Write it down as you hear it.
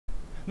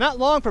Not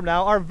long from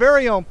now, our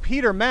very own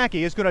Peter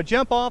Mackay is going to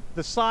jump off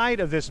the side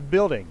of this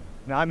building.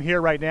 Now, I'm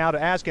here right now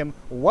to ask him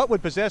what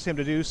would possess him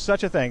to do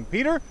such a thing.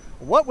 Peter,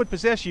 what would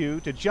possess you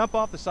to jump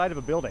off the side of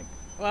a building?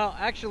 Well,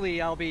 actually,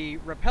 I'll be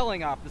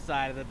rappelling off the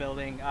side of the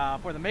building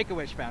for the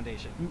Make-A-Wish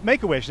Foundation.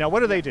 Make-A-Wish, now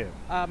what do they do?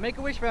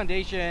 Make-A-Wish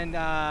Foundation,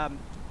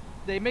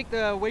 they make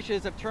the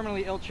wishes of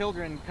terminally ill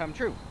children come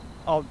true.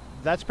 Oh,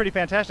 that's pretty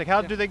fantastic.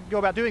 How do they go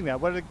about doing that?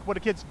 What do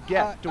kids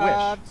get to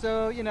wish?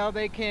 So, you know,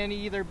 they can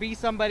either be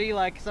somebody,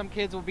 like some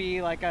kids will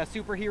be like a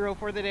superhero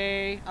for the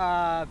day.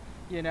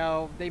 You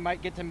know, they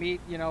might get to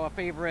meet, you know, a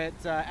favorite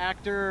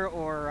actor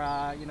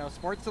or, you know,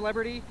 sports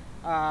celebrity.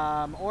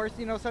 Or,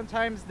 you know,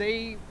 sometimes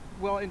they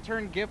will in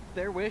turn gift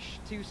their wish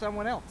to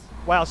someone else.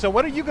 Wow, so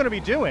what are you going to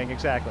be doing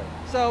exactly?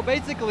 So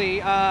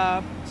basically,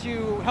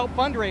 to help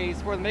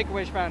fundraise for the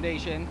Make-A-Wish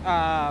Foundation,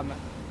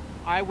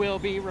 I will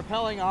be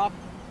rappelling off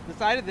the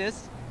side of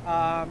this.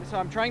 So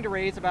I'm trying to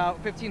raise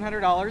about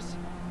 $1,500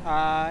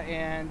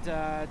 and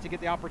to get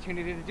the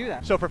opportunity to do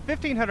that. So for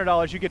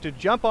 $1,500, you get to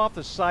jump off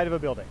the side of a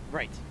building.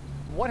 Right.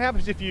 What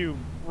happens if you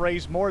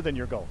raise more than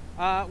your goal?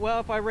 Well,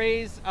 if I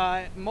raise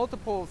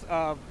multiples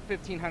of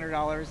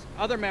 $1,500,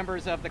 other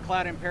members of the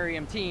Cloud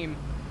Imperium team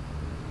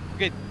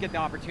get the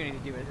opportunity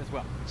to do it as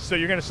well. So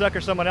you're going to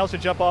sucker someone else to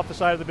jump off the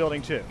side of the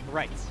building too?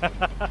 Right.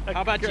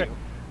 How about you?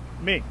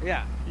 Me?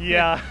 Yeah.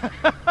 Yeah.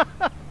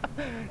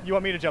 You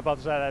want me to jump off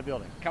the side of that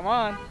building? Come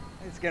on.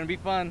 It's going to be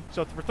fun.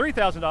 So for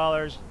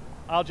 $3,000,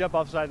 I'll jump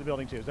off the side of the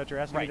building too. Is that your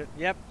estimate? Right.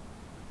 Yep.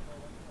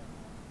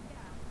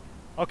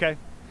 Okay.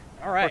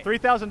 All right. For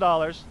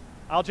 $3,000,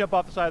 I'll jump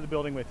off the side of the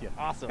building with you.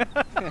 Awesome.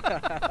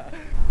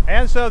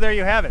 And so there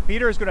you have it.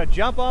 Peter is going to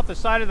jump off the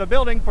side of the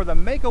building for the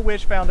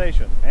Make-A-Wish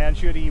Foundation. And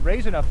should he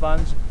raise enough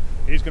funds,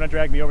 he's going to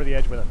drag me over the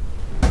edge with him.